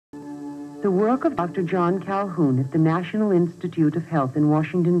The work of Dr. John Calhoun at the National Institute of Health in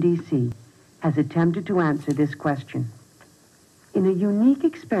Washington, D.C. has attempted to answer this question. In a unique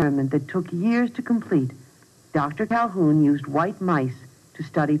experiment that took years to complete, Dr. Calhoun used white mice to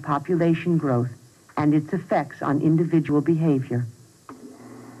study population growth and its effects on individual behavior.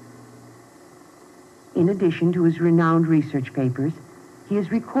 In addition to his renowned research papers, he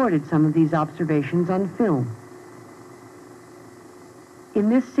has recorded some of these observations on film. In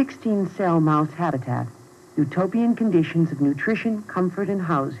this 16-cell mouse habitat, utopian conditions of nutrition, comfort, and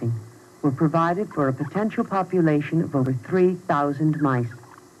housing were provided for a potential population of over 3,000 mice.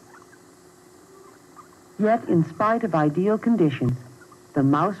 Yet, in spite of ideal conditions, the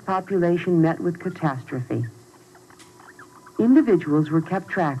mouse population met with catastrophe. Individuals were kept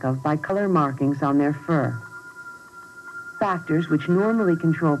track of by color markings on their fur. Factors which normally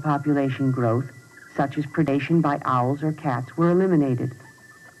control population growth, such as predation by owls or cats, were eliminated.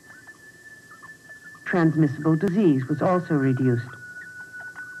 Transmissible disease was also reduced.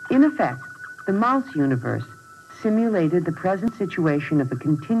 In effect, the mouse universe simulated the present situation of a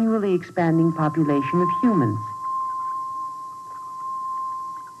continually expanding population of humans.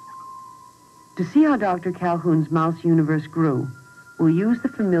 To see how Dr. Calhoun's mouse universe grew, we'll use the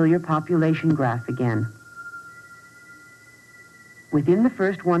familiar population graph again. Within the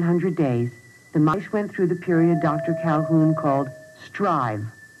first 100 days, the mice went through the period Dr. Calhoun called strive.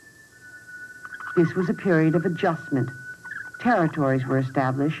 This was a period of adjustment. Territories were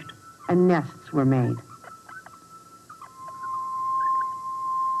established, and nests were made.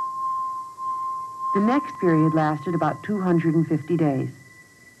 The next period lasted about 250 days.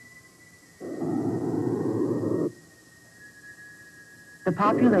 The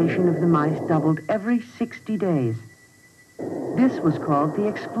population of the mice doubled every 60 days. This was called the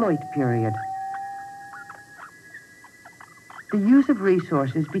exploit period. The use of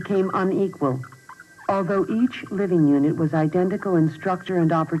resources became unequal. Although each living unit was identical in structure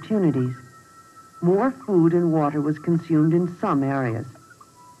and opportunities, more food and water was consumed in some areas.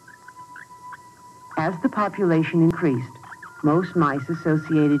 As the population increased, most mice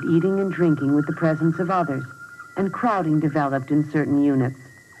associated eating and drinking with the presence of others, and crowding developed in certain units.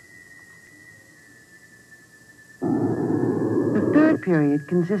 The third period,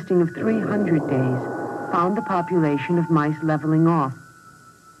 consisting of 300 days, found the population of mice leveling off.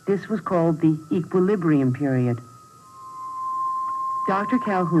 This was called the equilibrium period. Dr.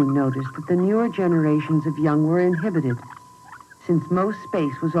 Calhoun noticed that the newer generations of young were inhibited, since most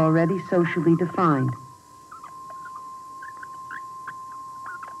space was already socially defined.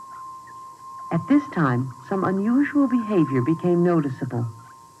 At this time, some unusual behavior became noticeable.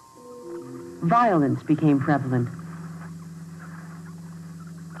 Violence became prevalent.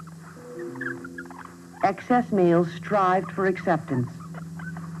 Excess males strived for acceptance,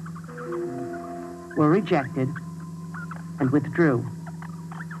 were rejected, and withdrew.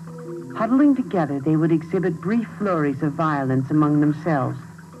 Huddling together, they would exhibit brief flurries of violence among themselves.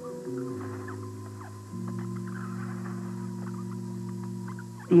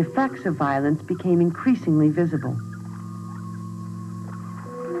 The effects of violence became increasingly visible.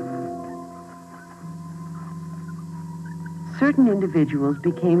 Certain individuals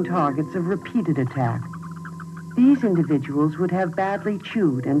became targets of repeated attack. These individuals would have badly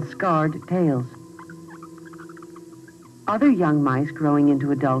chewed and scarred tails. Other young mice growing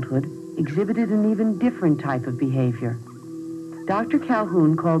into adulthood exhibited an even different type of behavior. Dr.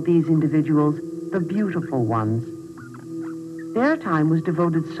 Calhoun called these individuals the beautiful ones. Their time was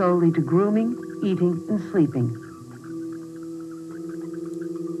devoted solely to grooming, eating, and sleeping.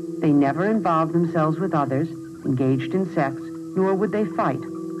 They never involved themselves with others, engaged in sex, nor would they fight.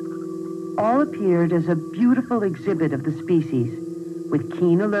 All appeared as a beautiful exhibit of the species, with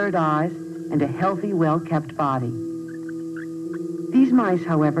keen, alert eyes and a healthy, well-kept body. These mice,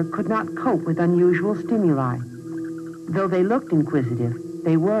 however, could not cope with unusual stimuli. Though they looked inquisitive,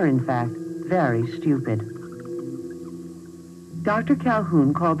 they were, in fact, very stupid. Dr.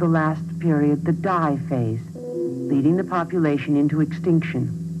 Calhoun called the last period the die phase, leading the population into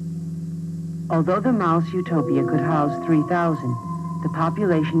extinction. Although the mouse Utopia could house 3,000, the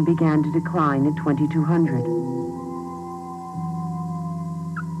population began to decline at 2,200.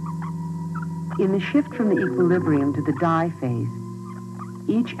 In the shift from the equilibrium to the die phase,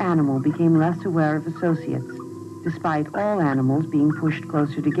 each animal became less aware of associates, despite all animals being pushed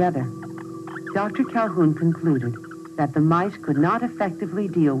closer together. Dr. Calhoun concluded that the mice could not effectively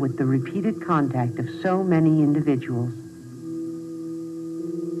deal with the repeated contact of so many individuals.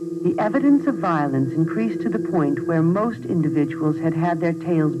 The evidence of violence increased to the point where most individuals had had their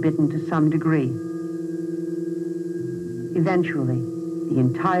tails bitten to some degree. Eventually, the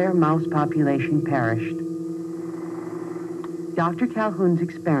entire mouse population perished. Dr. Calhoun's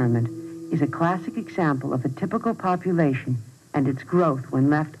experiment is a classic example of a typical population and its growth when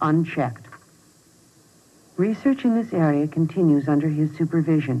left unchecked. Research in this area continues under his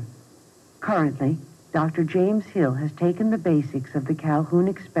supervision. Currently, Dr. James Hill has taken the basics of the Calhoun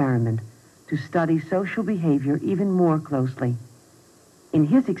experiment to study social behavior even more closely. In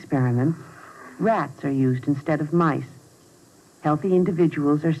his experiments, rats are used instead of mice. Healthy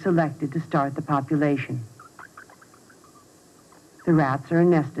individuals are selected to start the population. The rats are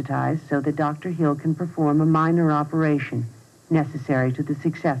anesthetized so that Dr. Hill can perform a minor operation necessary to the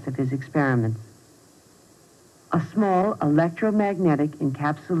success of his experiments. A small electromagnetic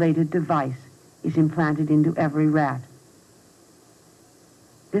encapsulated device is implanted into every rat.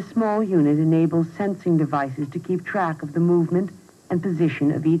 This small unit enables sensing devices to keep track of the movement and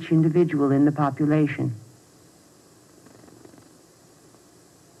position of each individual in the population.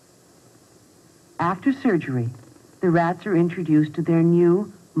 After surgery, the rats are introduced to their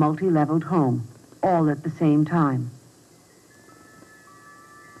new multi-leveled home, all at the same time.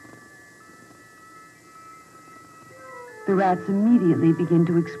 The rats immediately begin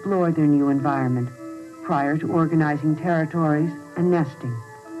to explore their new environment prior to organizing territories and nesting.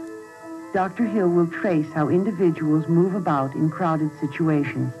 Dr. Hill will trace how individuals move about in crowded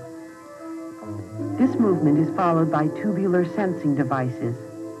situations. This movement is followed by tubular sensing devices.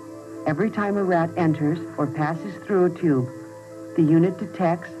 Every time a rat enters or passes through a tube, the unit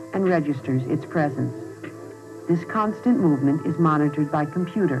detects and registers its presence. This constant movement is monitored by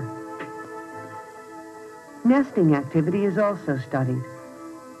computer. Nesting activity is also studied.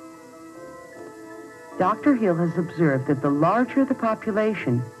 Dr. Hill has observed that the larger the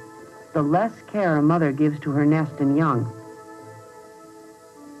population, the less care a mother gives to her nest and young.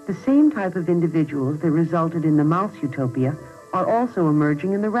 The same type of individuals that resulted in the mouse utopia are also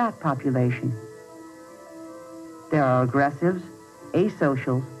emerging in the rat population. There are aggressives,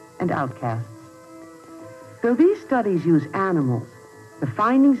 asocials, and outcasts. Though these studies use animals, the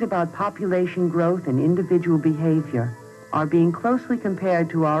findings about population growth and individual behavior are being closely compared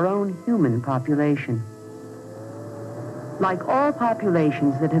to our own human population. Like all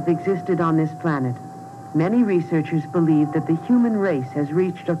populations that have existed on this planet, many researchers believe that the human race has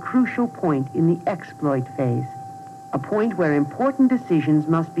reached a crucial point in the exploit phase, a point where important decisions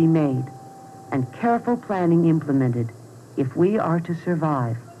must be made and careful planning implemented if we are to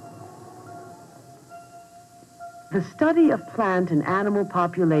survive. The study of plant and animal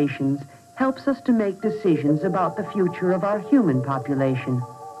populations helps us to make decisions about the future of our human population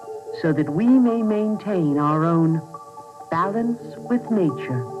so that we may maintain our own balance with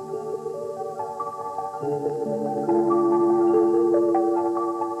nature.